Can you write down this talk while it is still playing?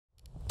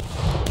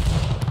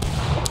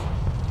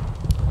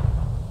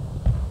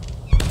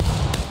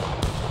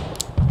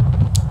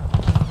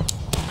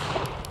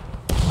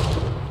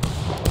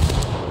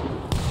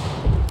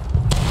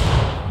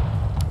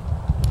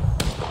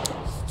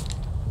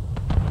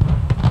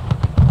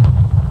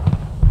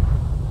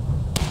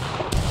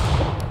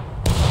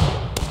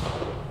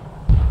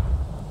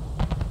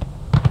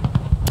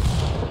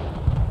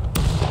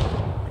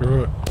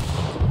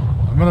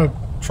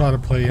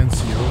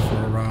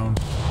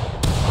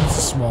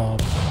small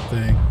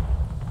thing.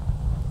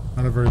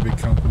 Not a very big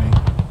company.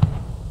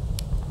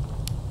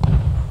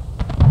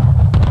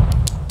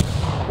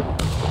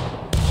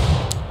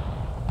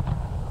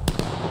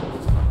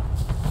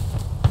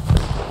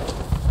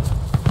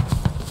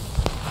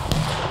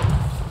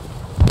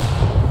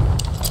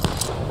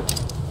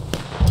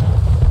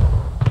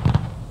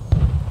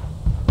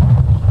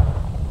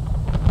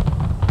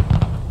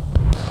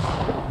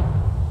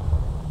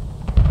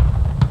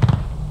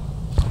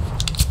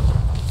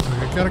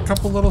 Got a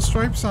couple little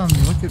stripes on me.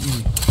 Look at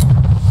me.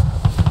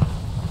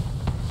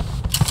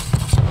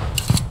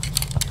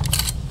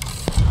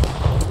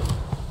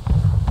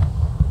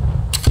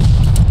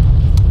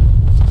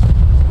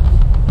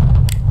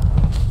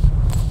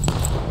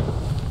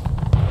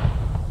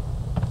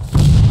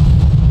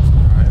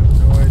 I have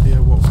no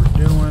idea what we're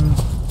doing.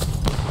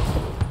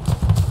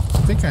 I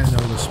think I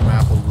know this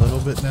map a little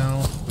bit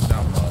now, but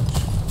not much.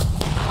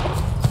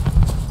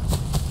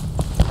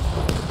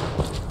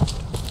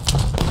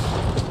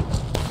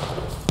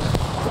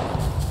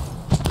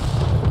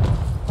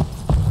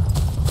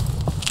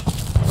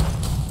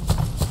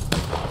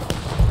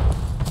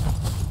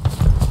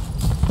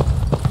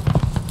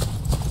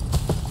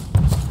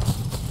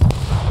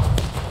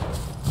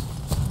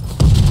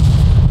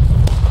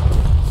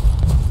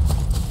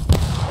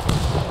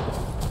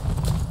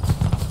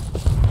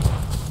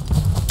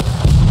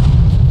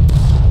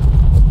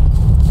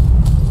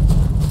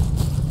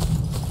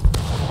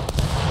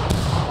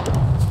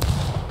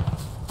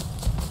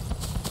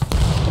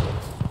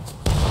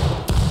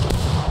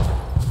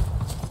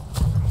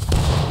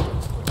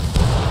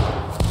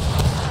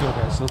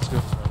 Let's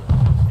go.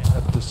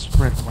 At the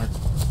sprint mark.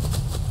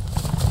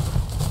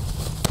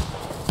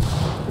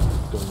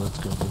 Let's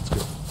go.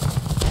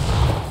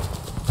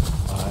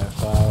 5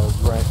 files,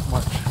 right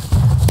march.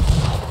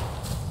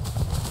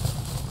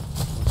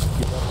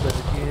 Get up there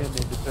again,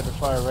 independent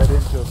fire right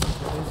into it.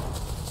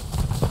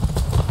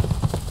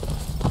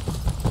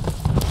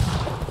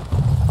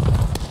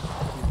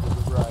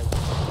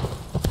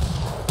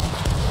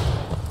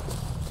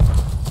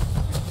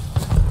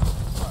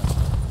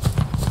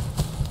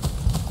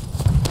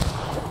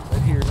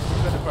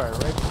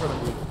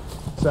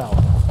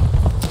 South.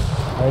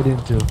 Right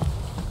into.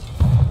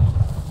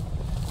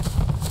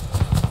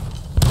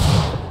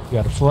 You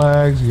got the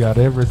flags, you got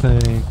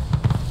everything.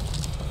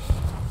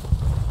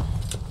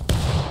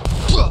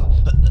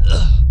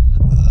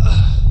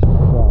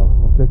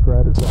 We'll pick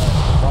right as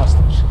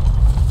hostage.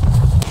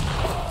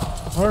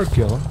 Or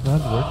kill him,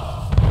 that'd work.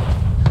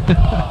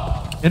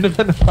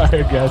 Independent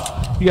fire, guys.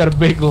 You got a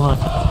big line.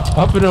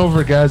 Up and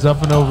over, guys,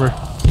 up and over.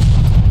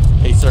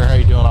 Hey sir, how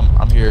you doing?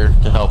 I'm here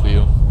to help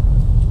you.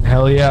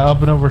 Hell yeah,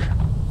 up and over.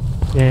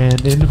 And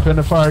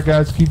independent fire,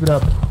 guys, keep it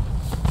up.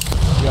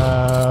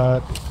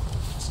 Got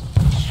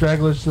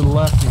stragglers to the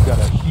left. You've got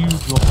a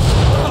huge one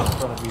right in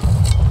front of you.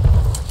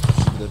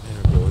 The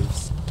inner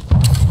boys.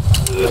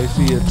 I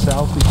see it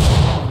southeast.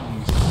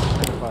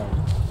 Independent fire.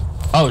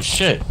 Oh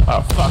shit!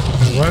 Oh fuck!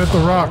 Right at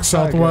the rock,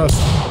 southwest.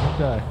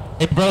 Okay.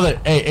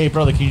 Hey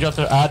brother, can you jump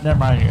there? Never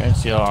mind your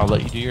NCO. I'll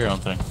let you do your own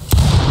thing.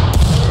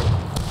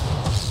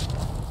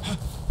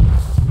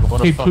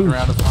 Want to fuck Poof.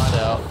 around and find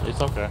out?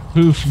 It's okay.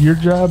 Poof, your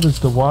job is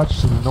to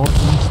watch to the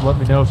northeast. Let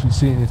me know if you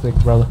see anything,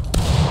 brother.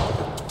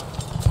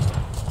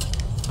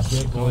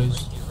 Good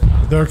boys.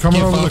 They're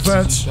coming over the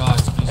fence.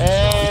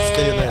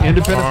 Hey,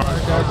 Independent fire,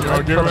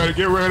 guys. Yo,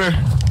 get ready.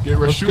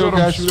 Let's Shoot go, at them,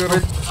 guys. shoot at them.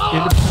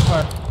 Independent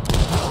fire.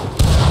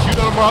 Shoot at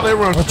them while they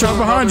run. Watch out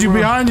behind you,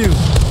 behind you.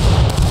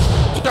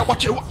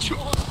 Watch it.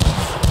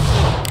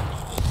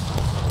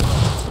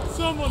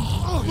 Someone,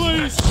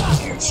 please.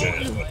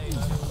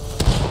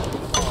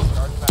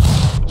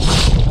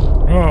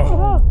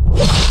 Oh.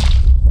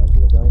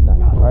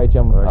 Alright,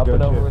 gentlemen, up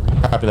and over.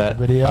 Copy that.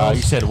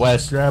 You said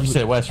west. You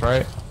said west,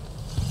 right?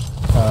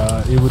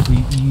 It would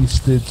be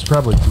east. It's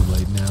probably too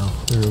late now.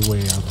 They're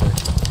way out there.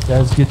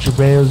 Guys, get your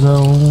bayo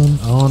zone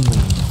on me.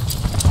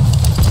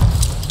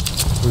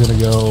 We're gonna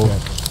go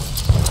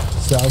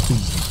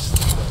southeast.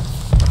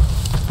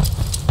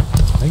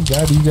 Thank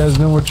God you guys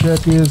know where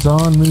check is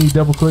on me.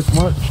 Double click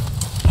march.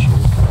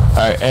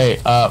 Alright, hey,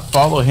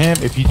 follow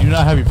him. If you do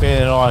not have your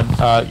bayonet on,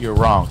 you're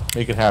wrong.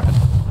 Make it happen.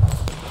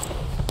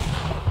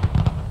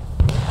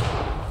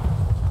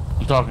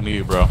 I'm talking to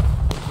you, bro.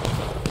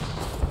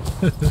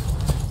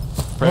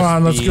 Come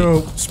on, let's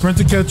go. Sprint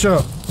to catch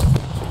up.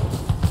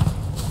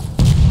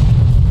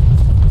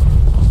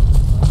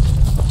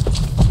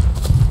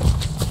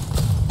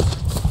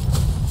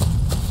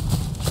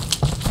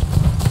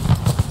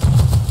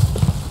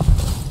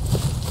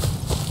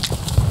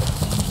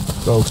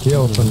 Go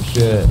kill some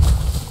shit.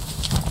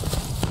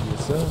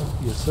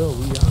 Yes sir,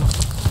 we are.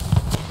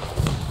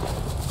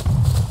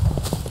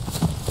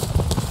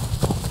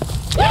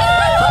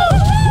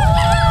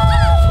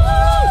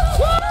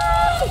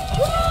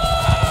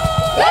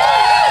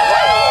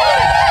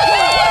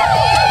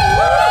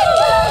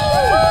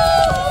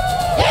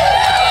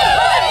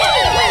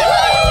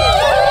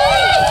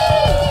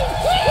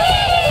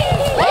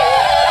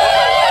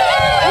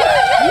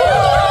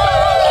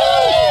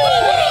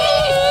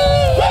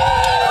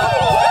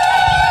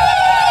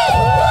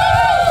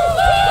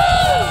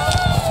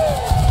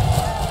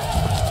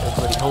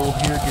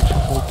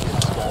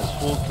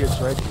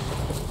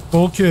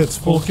 Full kits,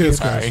 kits,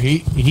 guys. Alright,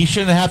 he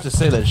shouldn't have to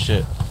say that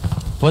shit.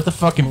 Put the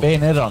fucking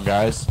bayonet on,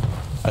 guys.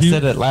 I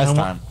said it last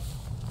time.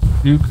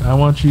 Duke, I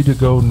want you to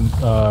go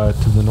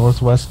to the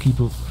northwest. Keep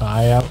an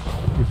eye out.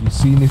 If you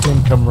see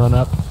anything, come run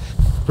up.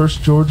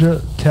 First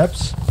Georgia,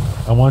 Teps,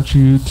 I want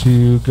you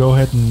to go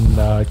ahead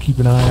and keep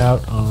an eye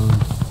out on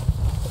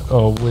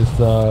with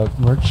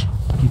merch.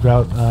 Keep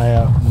an eye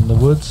out in the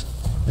woods,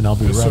 and I'll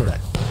be right back.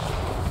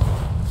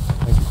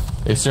 Thank you.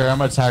 Hey, sir, I'm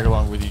gonna tag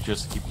along with you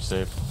just to keep you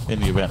safe in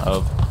the event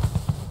of.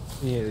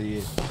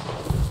 Yeah.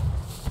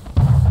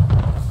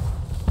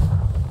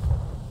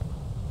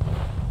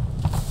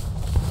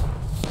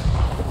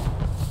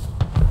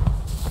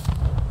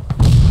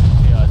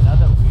 Now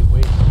that we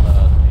wait till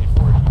the main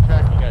force, you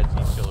track, you got a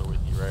team killer with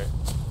you, right?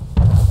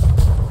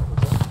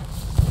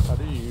 How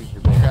do you use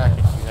your You track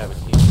it, you have a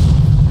team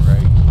killer,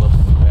 right? You level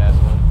 2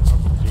 asshole.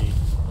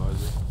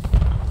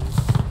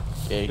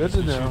 Yeah, he's Good to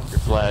been know. shooting your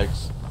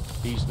flags.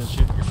 He's been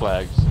shooting your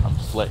flags. I'm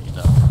just letting you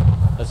know.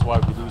 That's why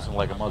we losing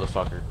like a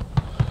motherfucker.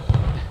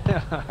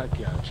 I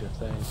gotcha.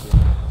 Thank you.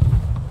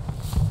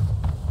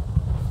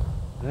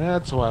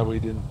 That's why we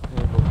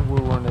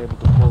weren't able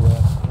to pull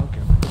that.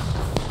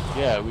 Okay.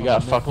 Yeah, we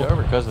got fucked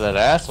over because of that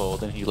asshole.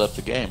 Then he left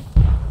the game.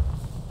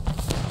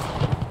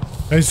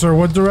 Hey, sir,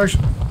 what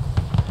direction?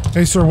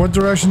 Hey, sir, what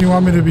direction you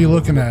want me to be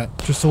looking at?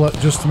 Just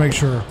to make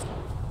sure.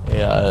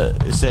 Yeah,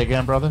 say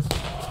again, brother.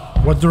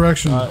 What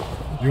direction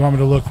you want me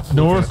to look?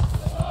 North,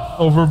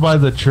 over by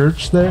the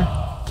church there,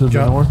 to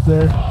the north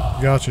there.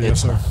 Gotcha,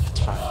 yes, sir. It's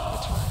fine.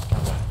 It's fine.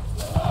 Come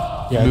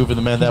back. You moving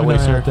the men keep that an way, eye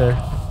sir? out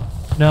there.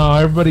 No,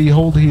 everybody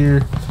hold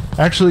here.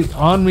 Actually,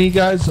 on me,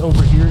 guys,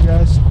 over here,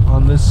 guys,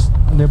 on this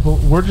nipple.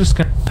 We're just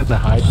kind of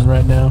hiding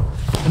right now.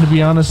 And to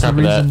be honest, Copy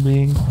the reason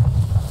being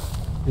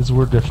is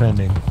we're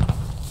defending.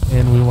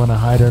 And we want to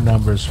hide our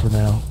numbers for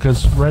now.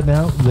 Because right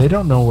now, they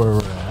don't know where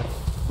we're at.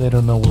 They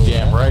don't know where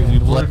Damn we're right. at.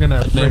 And We we're going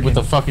to with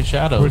the fucking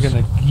shadows. we're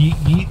gonna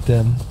yeet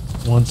them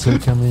once they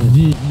come in.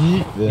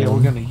 Yeah,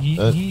 we're gonna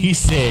yeet. He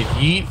said,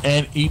 "Eat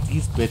and eat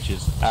these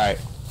bitches." All right.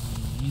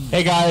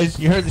 Hey guys,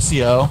 you heard the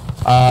CO.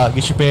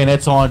 Get your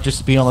bayonets on just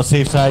to be on the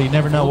safe side. You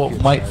never know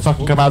what might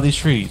fucking come out of these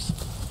trees.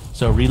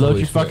 So reload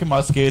your fucking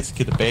muskets.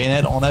 Get the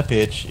bayonet on that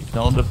bitch. If you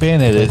don't know what the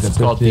bayonet is, it's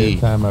called D.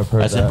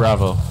 That's in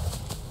Bravo.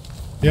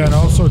 Yeah, and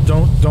also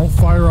don't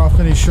fire off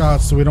any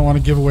shots, so we don't want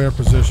to give away our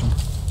position.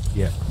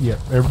 Yeah.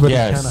 Everybody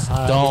kind of Yes.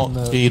 hide.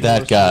 Don't be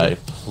that guy,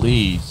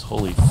 please.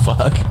 Holy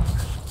fuck.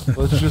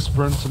 Let's just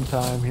burn some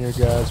time here,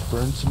 guys.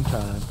 Burn some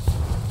time.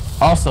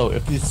 Also,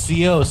 if the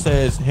CO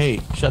says,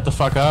 "Hey, shut the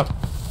fuck up,"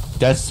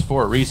 that's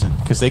for a reason,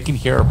 because they can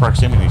hear our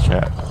proximity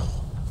chat.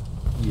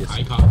 Yes.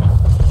 I copy.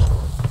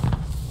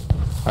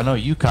 I know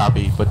you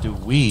copy, but do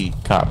we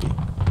copy?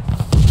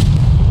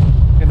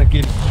 Gonna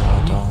get.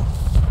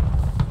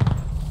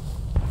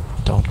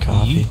 Don't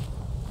copy.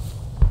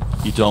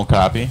 You don't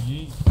copy?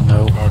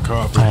 No. I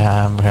copy.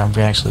 I'm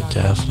actually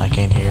deaf and I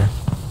can't hear.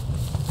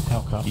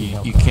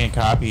 You can't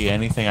copy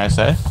anything I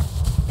say?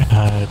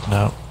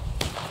 No.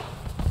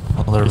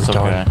 I'm literally It's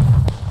okay. talking.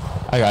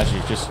 I got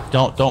you. Just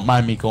don't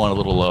mind me going a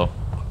little low.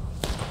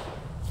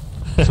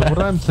 So what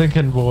I'm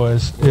thinking,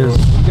 boys, is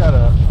we got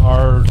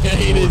our. Yeah,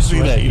 you didn't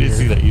see that. You didn't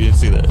see that. You didn't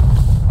see that.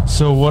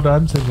 So what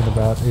I'm thinking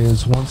about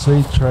is once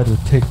they try to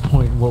take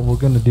point, what we're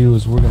going to do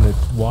is we're going to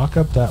walk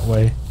up that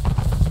way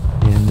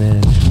and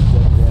then shoot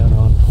them down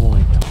on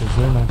point because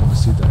they're not going to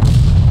see that.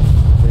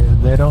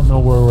 They don't know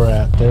where we're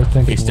at. They're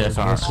thinking He's we're deaf,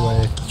 this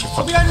way.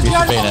 Get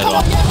your bayonet on.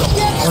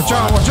 Watch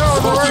out!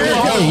 They're right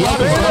here.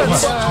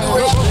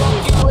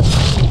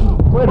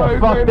 Where the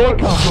fuck they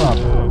come from?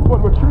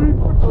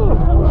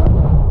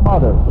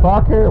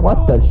 Motherfucker,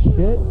 what the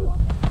shit?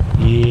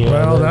 Yeah,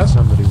 Well, there's that's-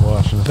 somebody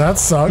watching us. That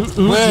sucked.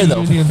 Where the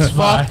Union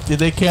spy? fuck did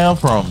they come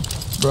from?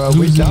 Bro,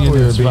 Who's the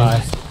Union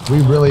spy? we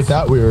really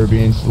thought we were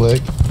being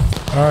slick.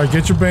 All right,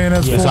 get your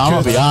bayonets Yes, full I'm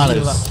gonna kits. be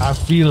honest. I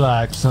feel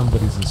like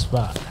somebody's a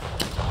spy.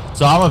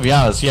 So I'm gonna be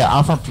honest. Yeah,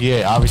 I'm from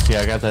PA. Obviously,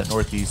 I got that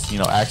Northeast,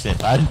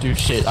 accent. I didn't do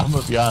shit. I'm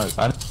gonna be honest.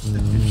 I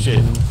didn't do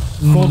shit.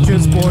 Full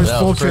kits, boys. That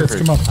Full was kits.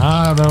 perfect. Come on.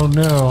 I don't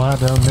know.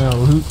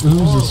 Who's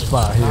the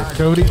spy here?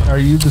 Cody, are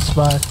you the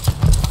spy?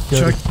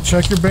 Cody.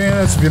 Check your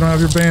bayonets. If you don't have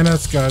your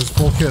bayonets, guys,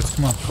 full kits.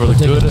 Come on. For the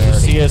good of the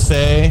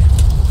CSA,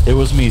 it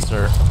was me,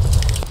 sir.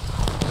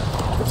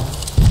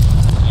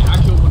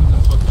 I killed one of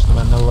them fuckers.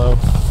 Manolo,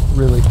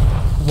 really?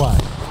 Why?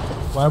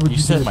 Why would you?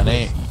 You said do my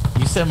this? name.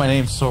 You said my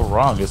name so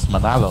wrong. It's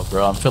Manalo,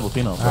 bro. I'm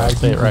Filipino, bro.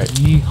 Say it right.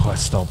 Hijo,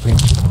 está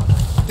pinche.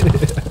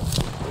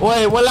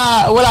 Wait,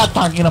 wala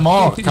tangina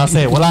mo.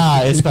 Kasi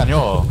wala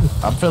español.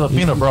 I'm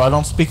Filipino, bro. I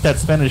don't speak that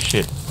Spanish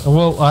shit.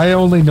 Well, I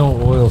only know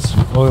oil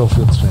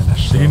field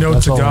Spanish. Do you know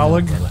that's all I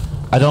Tagalog? brother.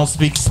 I don't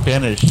speak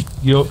Spanish.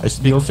 I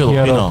speak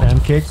Filipino.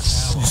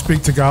 Pancakes. You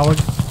speak Tagalog?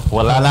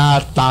 Wala na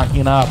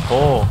tangina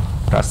po.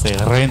 Kasi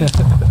rin.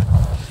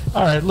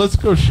 All right, let's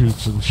go shoot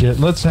some shit.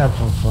 Let's have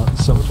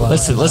some fun.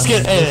 Listen, let's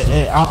get.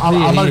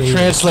 I'm gonna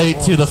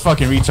translate to the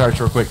fucking retards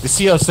real quick. The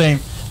CO saying,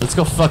 "Let's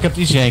go fuck up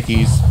these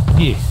Yankees.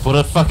 Yeah, Put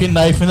a fucking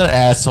knife in their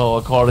asshole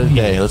and call it a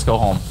day. Let's go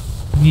home."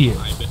 yeah.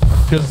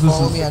 Because this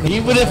is.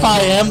 Even if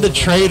I am the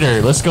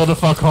traitor, let's go the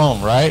fuck home,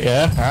 right?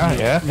 Yeah?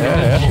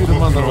 Yeah. Shoot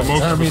him on the way.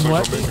 Most I of mean, us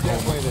what? are gonna make it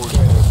home,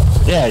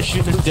 unfortunately. Yeah,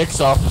 shoot their dicks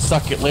off and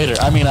suck it later.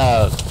 I mean,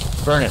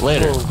 burn it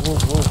later.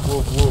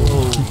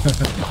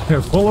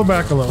 Here, pull it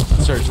back a little.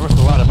 Sir, it's worth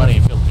a lot of money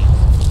in Philippines.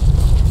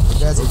 You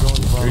guys are going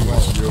the wrong way.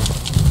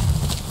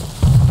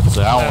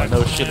 So I don't want to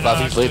know shit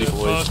about these lady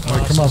boys. All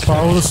right, come on,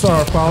 follow the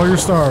star. Follow your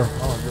star.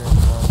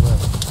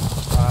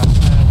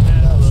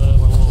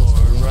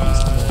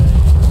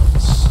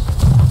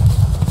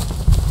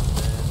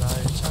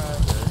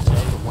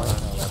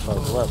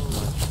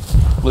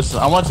 Listen,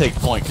 I want to take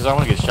point because I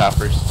want to get shot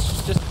first.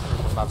 Just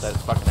prove I'm not that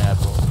fucking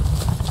asshole.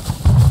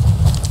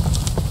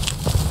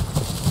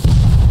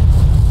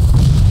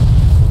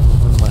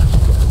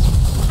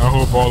 I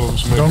hope all of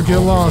us make Don't it get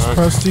home lost. tonight.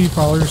 Press T.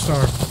 Follow your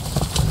star.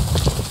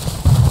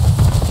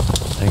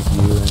 Thank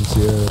you,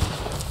 NCO.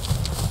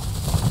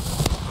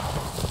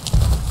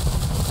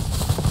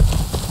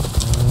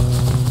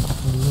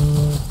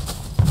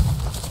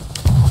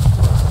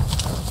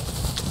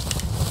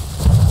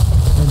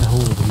 And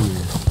hold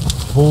here.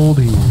 Hold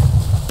here.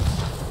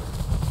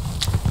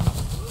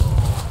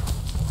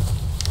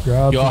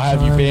 Drop Y'all the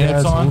have your time,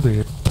 bayonets guys, on? hold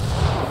here.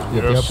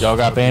 Yes. Y'all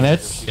got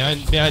bayonets? Behind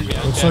me.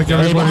 Looks like Hey,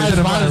 everybody's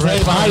behind us,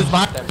 behind us,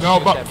 behind us. No,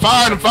 but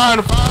fire him.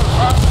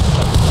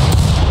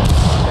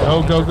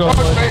 Go, go, go.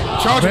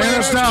 Charge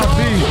Bayonets down,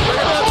 P.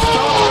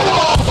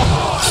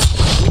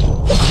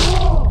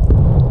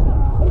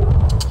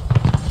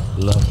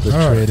 Love the All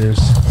right. traders.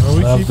 Well,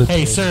 we Love keep- the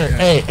Hey, sir.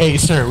 Hey,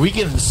 sir. We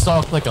getting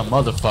stalked like a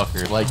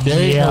motherfucker. Like, there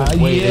ain't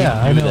no way they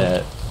I can do know.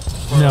 that.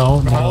 No,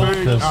 no. I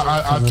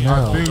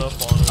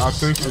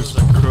think it's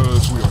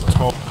because we are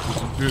talking.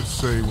 Because you did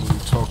say when we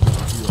talked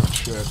about you on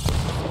chat.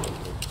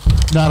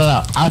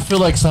 No. I feel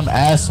like some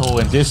asshole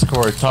in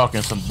Discord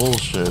talking some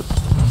bullshit.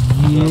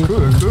 It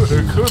could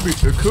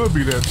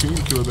be that team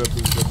killer that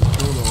been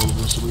killing all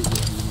of us lately.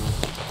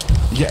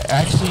 Yeah,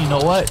 actually, you know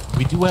what?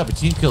 We do have a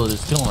team killer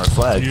that's killing our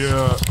flags.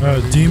 Yeah.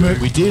 Demon.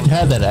 We did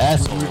have that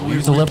asshole. He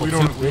was a level 2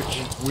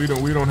 bitch. We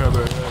don't have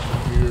that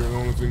happening here. The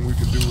only thing we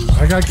can do is.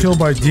 I got killed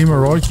by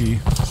Demoroiki.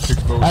 kick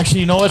those. Actually,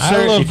 you know what,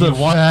 sir? I love If the you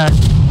want, fact.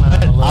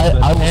 I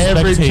will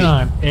every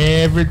spectate.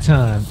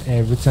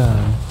 every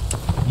time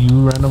you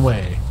run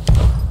away,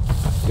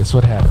 guess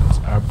what happens?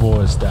 Our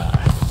boys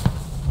die.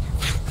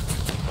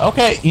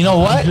 Okay, you know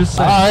what? I'm just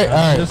saying.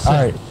 All Just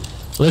right. saying.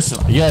 Listen,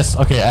 yes,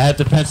 okay, I had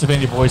the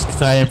Pennsylvania boys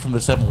because I am from the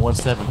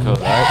 717 code,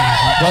 alright?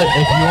 But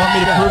if you want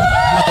me to prove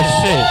my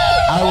shit,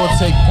 I will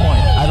take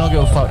point. I don't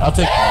give a fuck. I'll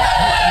take point.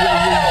 You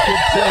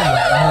keep saying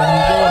that, and then you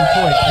go on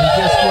point, and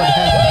guess what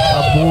happens?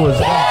 Our boys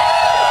die.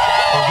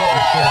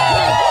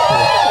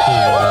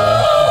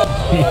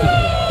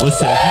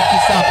 Listen, if you can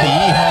stop the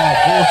yeehaw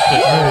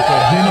bullshit,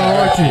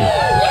 Demoroiki.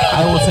 I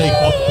will take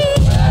point.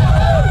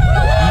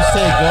 You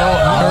say go,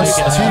 I'll Press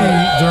take it. T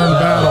during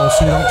battle so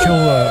you don't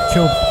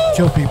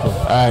kill people.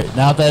 Alright,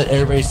 now that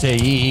everybody say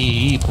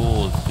yee,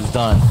 pool is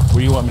done, where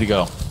do you want me to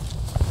go?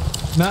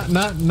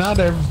 Not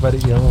everybody.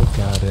 Oh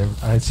God,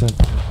 I sent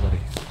everybody.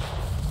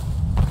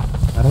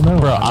 I don't know.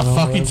 Bro, I don't I'm know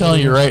fucking where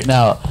telling you everybody- right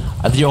now,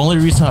 the only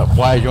reason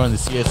why I joined the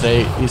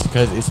CSA is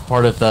because it's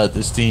part of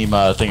the Steam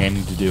thing I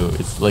need to do.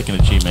 It's like an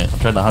achievement. I'm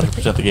trying to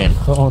 100% the game.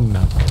 Oh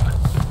no.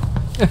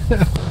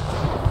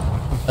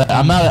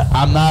 I'm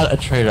not a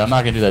traitor. I'm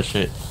not gonna do that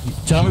shit.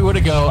 Tell me where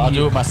to go. I'll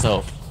do it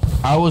myself.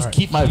 I always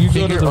keep my You go to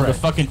finger the on the right.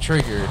 fucking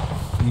trigger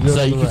You go so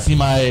to you the can right. see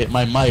my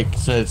mic,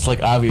 so it's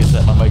like obvious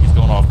that my mic is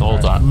going off the whole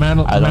time. I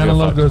don't give a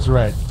Manilow fuck. goes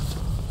right.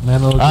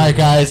 Manilow goes Alright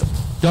guys,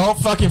 don't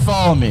fucking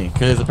follow me,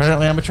 because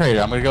apparently I'm a traitor.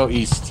 I'm gonna go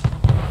east.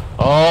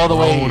 All the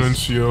way Old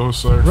east. NCO,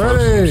 sorry.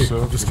 Ready?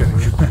 himself. Just kidding.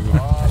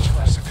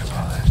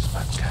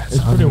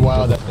 It's pretty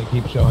wild that they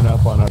keep showing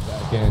up on our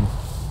back end.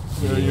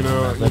 Yeah, you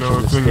know,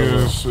 the thing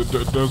is, it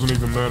doesn't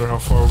even matter how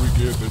far we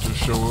get, they just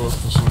show up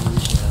for some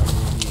reason.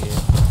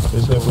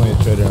 There's definitely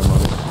a trader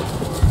among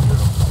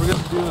us. We're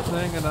gonna do the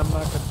thing, and I'm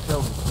not gonna tell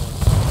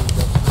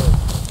them.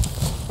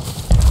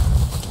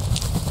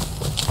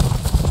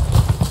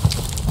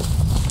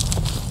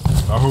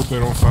 I hope they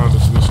don't find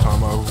us this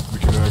time. I hope we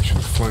can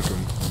actually flank them,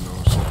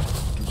 so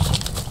do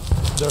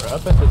something. They're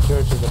up at the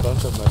church, there's a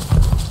bunch of them.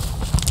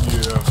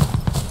 Yeah.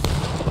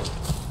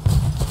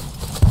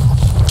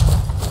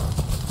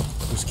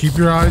 Just keep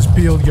your eyes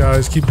peeled,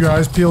 guys. Keep your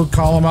eyes peeled.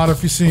 Call them out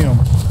if you see them.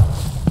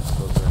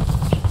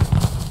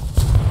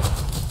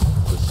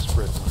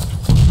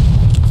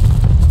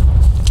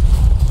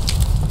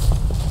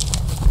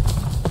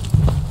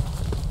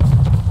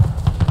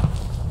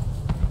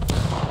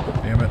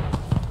 Damn it.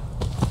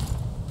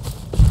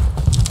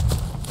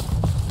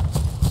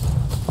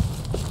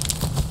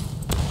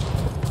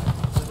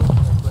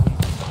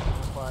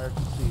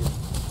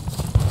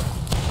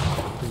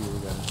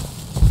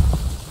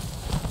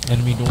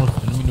 Enemy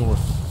north. Enemy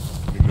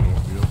north. You know,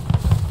 yeah.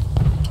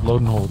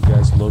 Load and hold,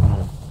 guys. Load and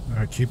hold. All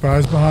right, keep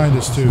eyes behind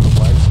us too.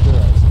 Lights to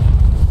their eyes.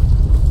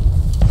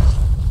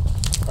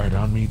 All right,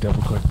 on me.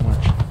 Double click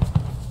march.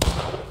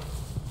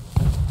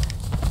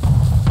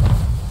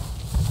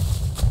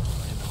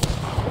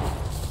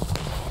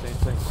 Same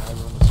thing. I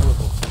run the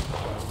swivel.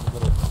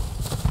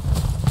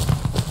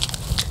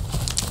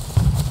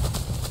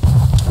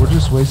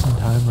 just wasting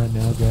time right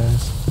now,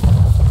 guys.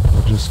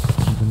 We're just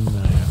keeping an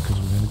eye out because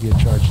we're going to get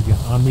charged again.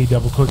 On me,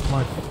 double click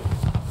mark.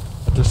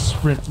 At the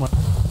sprint mark.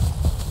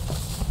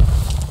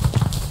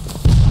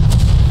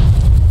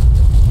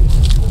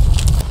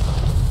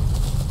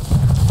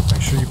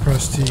 Make sure you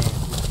press T.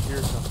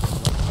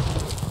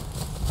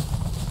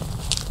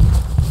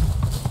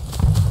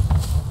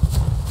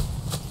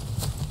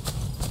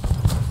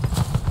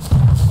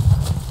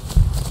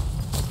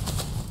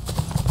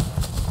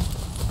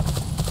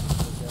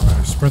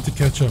 Alright, sprint to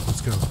catch up.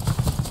 Let's go.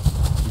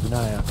 Keep an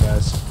eye out,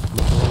 guys.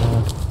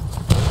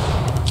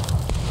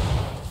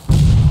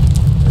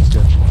 Guys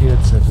got your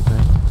kids,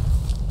 everything.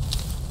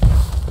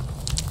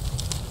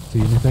 See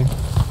anything?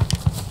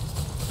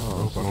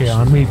 Okay,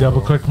 on me,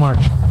 double click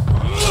march.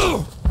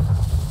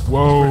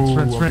 Whoa, Sprint,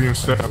 I'm sprint, being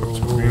stabbed.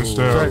 I'm being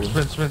stabbed.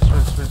 Sprint.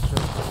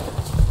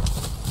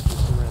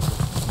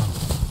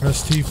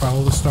 Press T,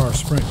 follow the star.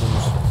 Sprint,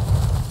 boys.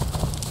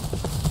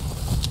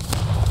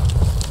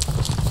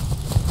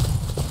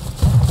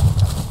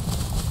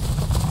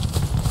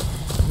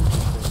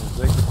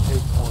 They could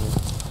take points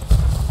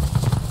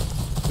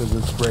because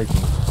it's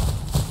breaking.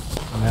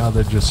 Now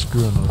they're just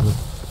screwing with it.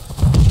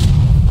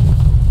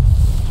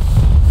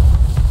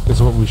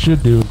 Because what we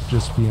should do is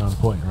just be on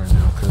point right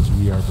now because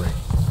we are breaking.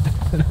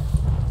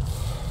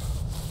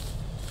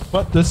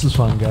 But this is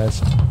fun,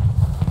 guys.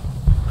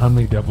 On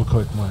me, double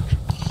click march.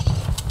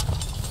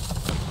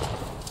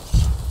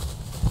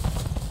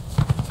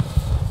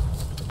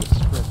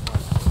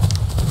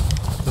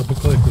 Double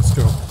click, let's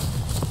go.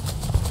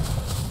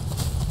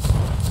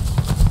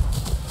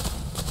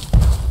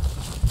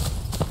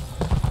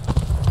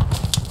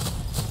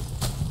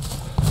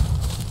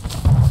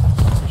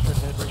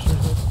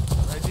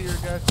 Right here,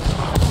 guys.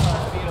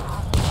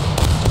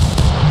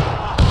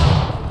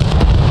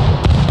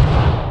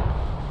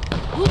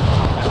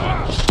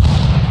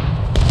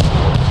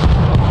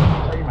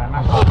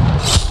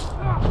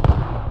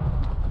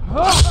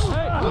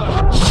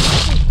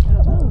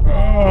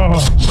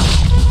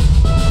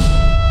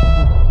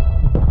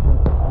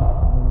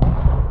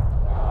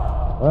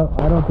 Well,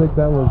 I don't think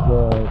that was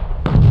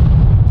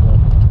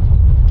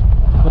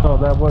no,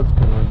 that was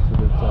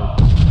coincidence.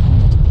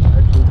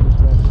 Actually,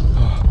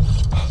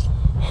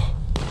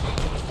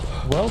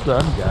 well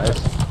done, guys.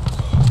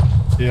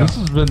 Yeah. This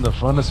has been the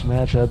funnest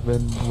match I've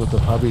been with the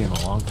puppy in a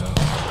long time.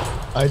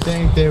 I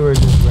think they were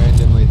just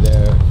randomly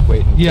there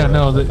waiting. Yeah, for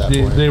no, us at that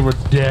point. they were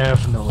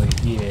definitely,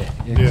 yeah.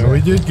 Yeah,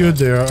 we did good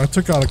there. I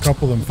took out a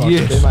couple of them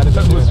fuckers. Yeah. They might have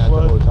been That doing was that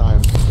fun. the whole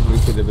time. And we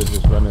could have been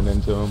just running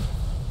into them.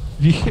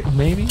 Yeah,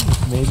 maybe.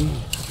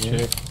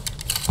 Yeah.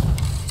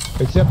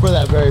 Except for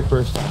that very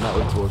first time. That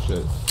was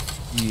bullshit.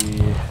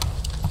 Yeah.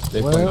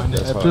 They Well, played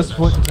this at hard. this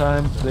point in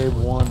time, they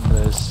won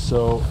this,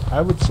 so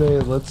I would say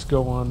let's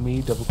go on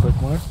me, double click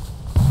mark.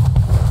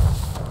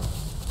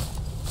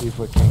 See if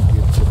I can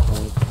get to the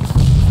point.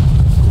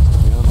 To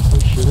be honest, they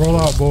should Roll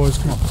out, boys.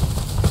 Come on.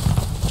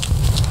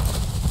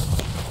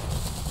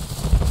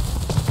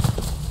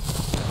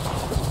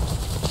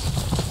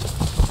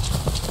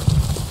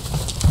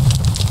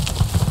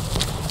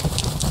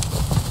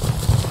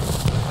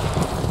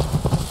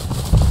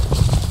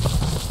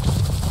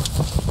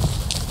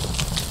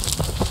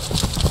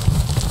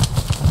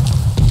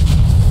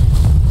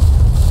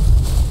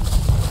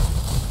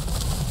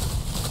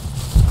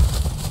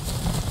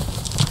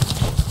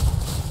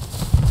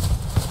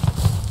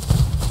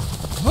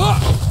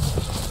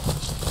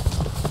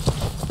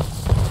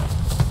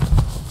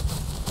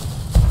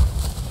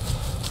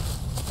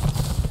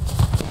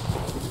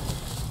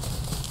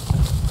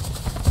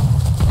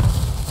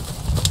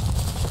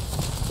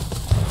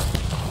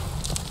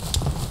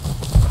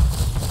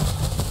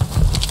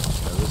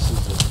 Yeah, this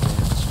is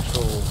advanced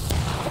control.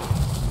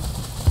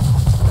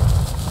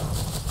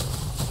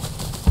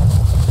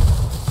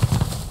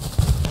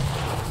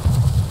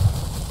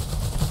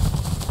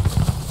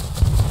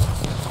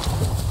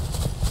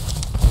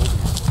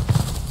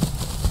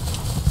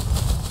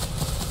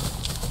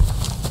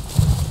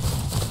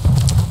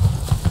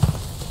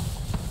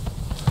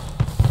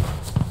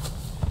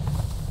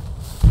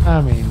 I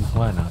mean,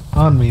 why not?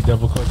 On me,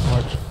 double click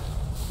march.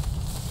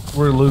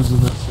 We're losing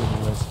this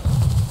anyways.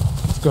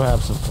 Let's go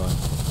have some fun.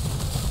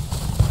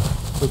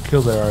 Go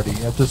kill there already.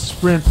 At the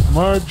sprint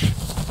march.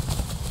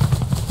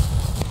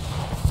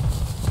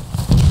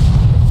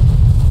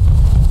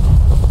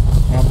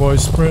 Come on,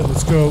 boys. Sprint.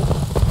 Let's go.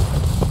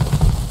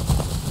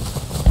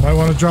 Might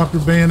want to drop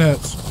your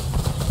bayonets.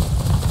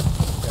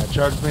 Yeah,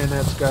 charge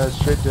bayonets, guys.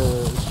 Straight to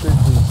these.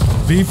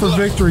 V for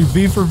victory.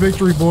 V for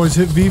victory, boys.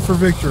 Hit V for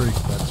victory.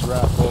 That's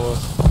right, boys.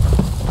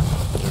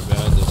 They're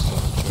bad this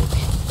church.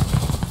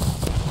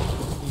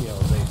 Yeah,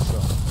 they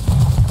suck.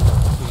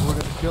 Because we're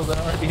gonna kill the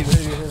RD.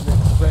 They didn't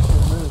expect to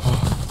move.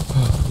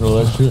 Well,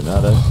 they're shooting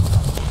at us.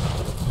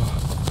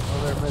 Oh,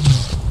 they're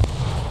missing.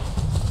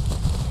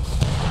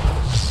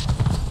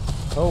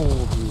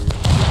 Hold here. Get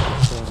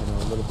the stamina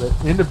a little bit.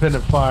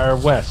 Independent fire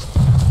west.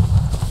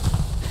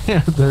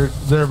 Yeah,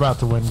 they're about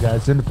to win,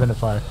 guys. Independent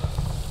fire.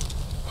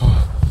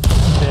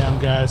 Damn,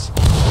 guys.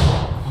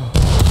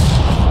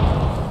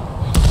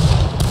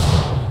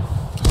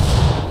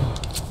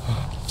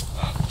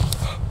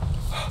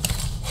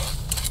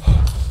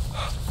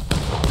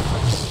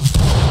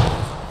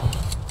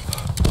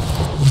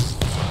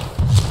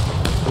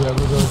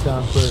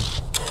 I'm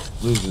first.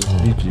 Loses.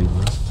 GG,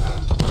 bro.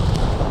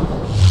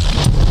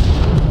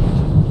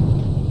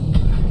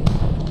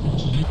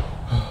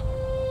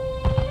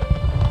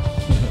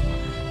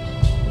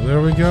 Well,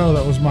 there we go.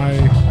 That was my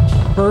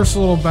first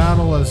little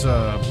battle as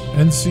a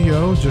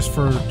NCO,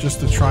 just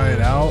to try it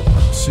out,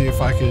 see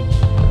if I could,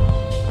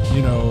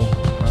 you know,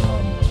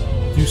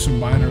 do some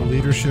minor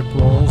leadership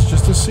roles,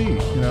 just to see,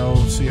 you know,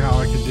 see how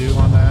I could do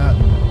on that.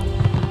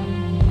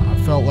 And I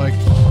felt like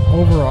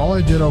overall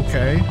I did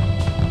okay,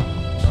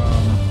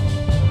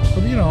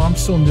 but you know, I'm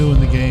still new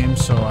in the game,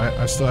 so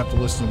I still have to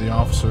listen to the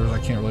officers. I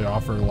can't really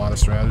offer a lot of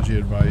strategy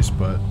advice,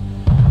 but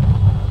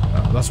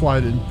that's why I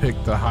didn't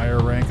pick the higher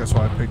rank. That's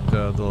why I picked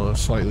the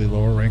slightly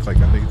lower rank, like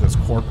I think that's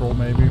Corporal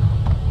maybe.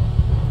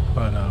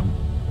 But all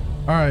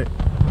right.